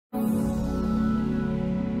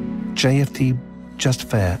JFD, just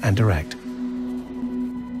fair and direct.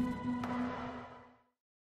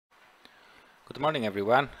 Good morning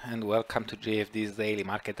everyone and welcome to JFD's daily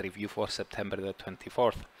market review for September the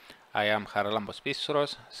 24th. I am Charalambos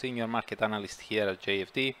Pissouros, senior market analyst here at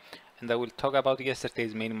JFD, and I will talk about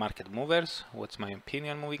yesterday's main market movers, what's my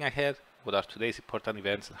opinion moving ahead, what are today's important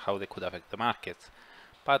events and how they could affect the markets.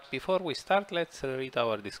 But before we start, let's read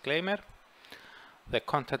our disclaimer. The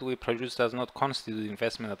content we produce does not constitute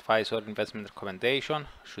investment advice or investment recommendation,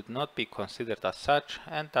 should not be considered as such,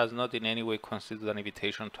 and does not in any way constitute an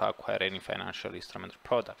invitation to acquire any financial instrument or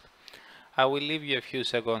product. I will leave you a few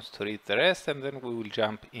seconds to read the rest and then we will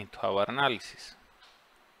jump into our analysis.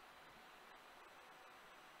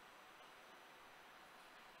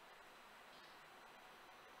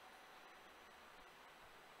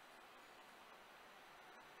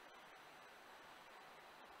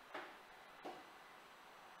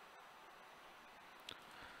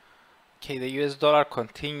 Okay, the US dollar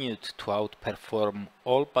continued to outperform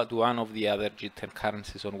all but one of the other G10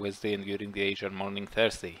 currencies on Wednesday and during the Asian morning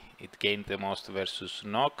Thursday. It gained the most versus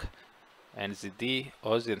NOK, NZD,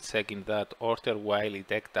 Aussie and SEK in that order, while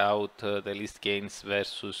it eked out the least gains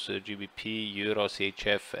versus GBP, Euro,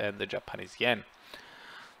 CHF and the Japanese yen.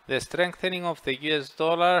 The strengthening of the US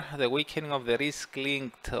dollar, the weakening of the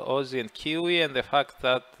risk-linked Aussie and Kiwi, and the fact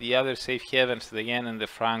that the other safe havens, the yen and the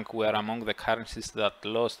franc, were among the currencies that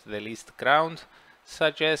lost the least ground,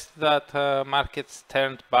 suggest that markets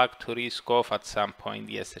turned back to risk-off at some point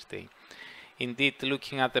yesterday. Indeed,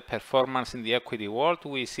 looking at the performance in the equity world,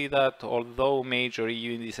 we see that although major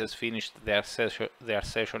EU indices finished their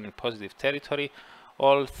session in positive territory,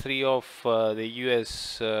 all three of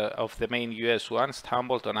the main US ones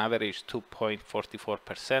tumbled on average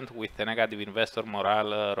 2.44%, with the negative investor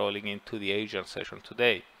morale rolling into the Asian session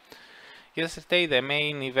today. Yesterday, the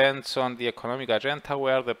main events on the economic agenda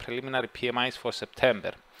were the preliminary PMIs for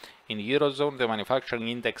September. In Eurozone, the manufacturing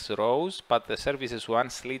index rose, but the services one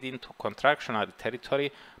slid into contractionary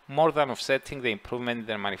territory, more than offsetting the improvement in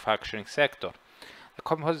the manufacturing sector. The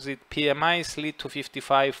composite PMI slid to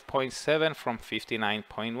 55.7 from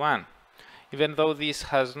 59.1. Even though this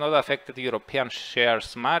has not affected European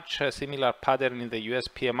shares much, a similar pattern in the US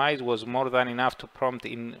PMIs was more than enough to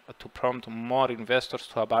prompt more investors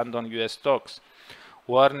to abandon US stocks.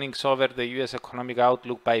 Warnings over the US economic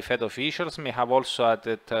outlook by Fed officials may have also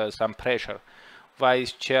added some pressure.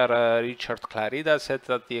 Vice Chair Richard Clarida said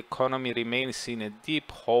that the economy remains in a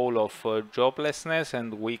deep hole of joblessness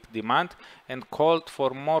and weak demand, and called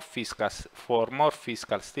for more fiscal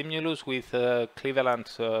stimulus, with Cleveland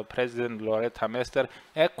President Loretta Mester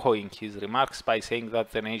echoing his remarks by saying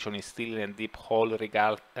that the nation is still in a deep hole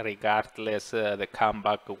regardless the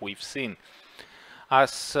comeback we've seen.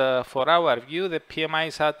 As for our view, the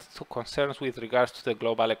PMIs had two concerns with regards to the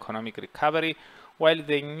global economic recovery, while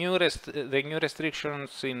the new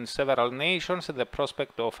restrictions in several nations and the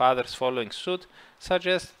prospect of others following suit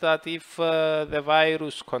suggest that if the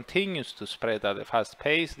virus continues to spread at a fast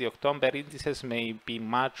pace, the October indices may be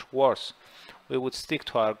much worse. We would stick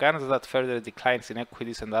to our guns that further declines in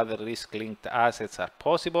equities and other risk-linked assets are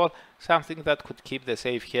possible, something that could keep the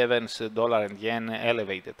safe havens dollar and yen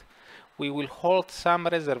elevated. We will hold some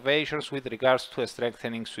reservations with regards to a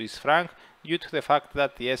strengthening Swiss franc, due to the fact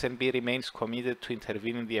that the SNB remains committed to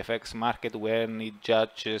intervene in the FX market when it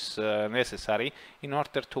judges necessary in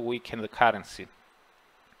order to weaken the currency.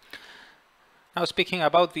 Now, speaking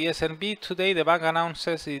about the SNB, today the bank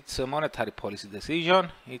announces its monetary policy decision.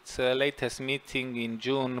 Its latest meeting in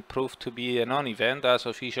June proved to be a non-event, as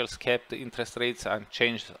officials kept interest rates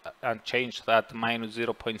unchanged at minus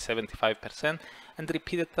 0.75% and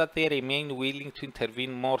repeated that they remain willing to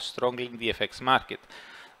intervene more strongly in the FX market.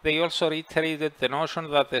 They also reiterated the notion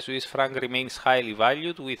that the Swiss franc remains highly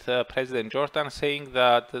valued, with President Jordan saying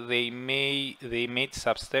that they made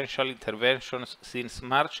substantial interventions since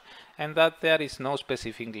March and that there is no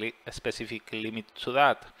specific limit to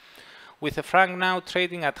that. With the franc now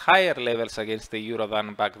trading at higher levels against the euro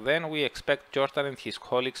than back then, we expect Jordan and his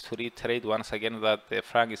colleagues to reiterate once again that the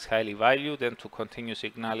franc is highly valued and to continue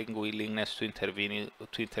signaling willingness to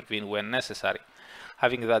intervene when necessary.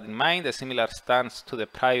 Having that in mind, a similar stance to the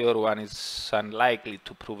prior one is unlikely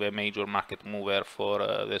to prove a major market mover for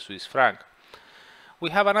the Swiss franc. We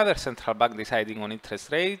have another central bank deciding on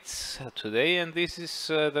interest rates today, and this is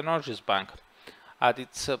the Norges Bank. At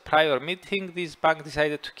its prior meeting, this bank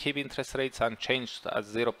decided to keep interest rates unchanged at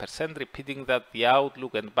 0%, repeating that the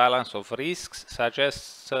outlook and balance of risks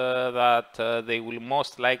suggests that they will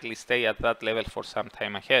most likely stay at that level for some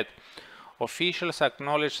time ahead. Officials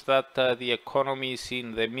acknowledged that the economy is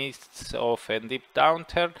in the midst of a deep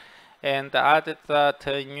downturn and added that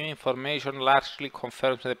new information largely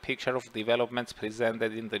confirms the picture of developments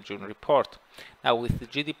presented in the June report. Now, with the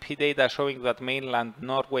GDP data showing that mainland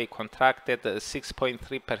Norway contracted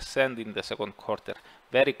 6.3% in the second quarter,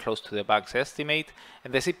 very close to the bank's estimate,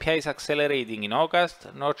 and the CPI is accelerating in August,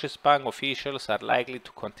 Norges Bank officials are likely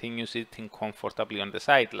to continue sitting comfortably on the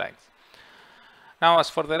sidelines. Now, as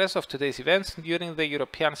for the rest of today's events, during the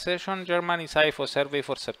European session, Germany's IFO survey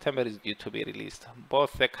for September is due to be released.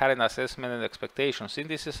 Both the current assessment and expectations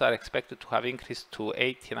indices are expected to have increased to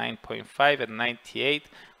 89.5 and 98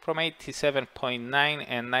 from 87.9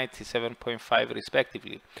 and 97.5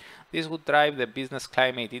 respectively. This would drive the business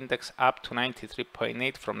climate index up to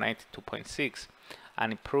 93.8 from 92.6.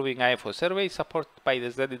 An improving IFO survey is supported by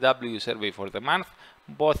the ZEW survey for the month,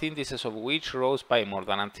 both indices of which rose by more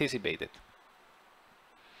than anticipated.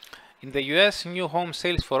 In the US, new home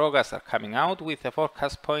sales for August are coming out, with the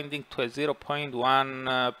forecast pointing to a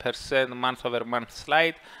 0.1% month-over-month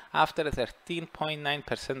slide after a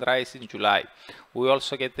 13.9% rise in July. We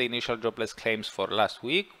also get the initial jobless claims for last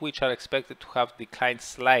week, which are expected to have declined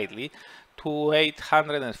slightly to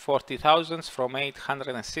 840,000 from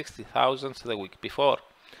 860,000 the week before.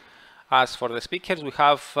 As for the speakers, we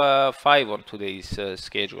have 5 on today's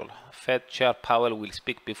schedule. Fed Chair Powell will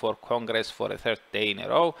speak before Congress for a third day in a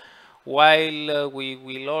row, while we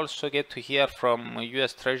will also get to hear from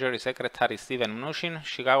US Treasury Secretary Steven Mnuchin,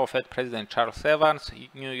 Chicago Fed President Charles Evans,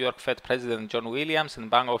 New York Fed President John Williams, and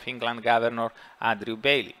Bank of England Governor Andrew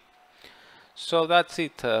Bailey. So that's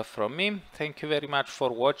it from me. Thank you very much for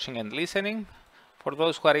watching and listening. For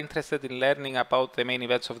those who are interested in learning about the main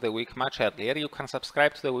events of the week much earlier, you can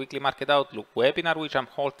subscribe to the Weekly Market Outlook webinar, which I'm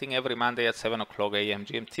holding every Monday at 7 o'clock AM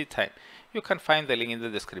GMT time. You can find the link in the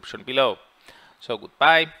description below. So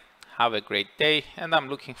goodbye. Have a great day, and I'm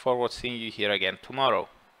looking forward to seeing you here again tomorrow.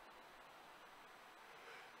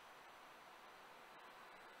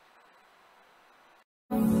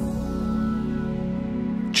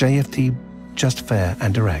 JFD, just fair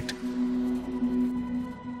and direct.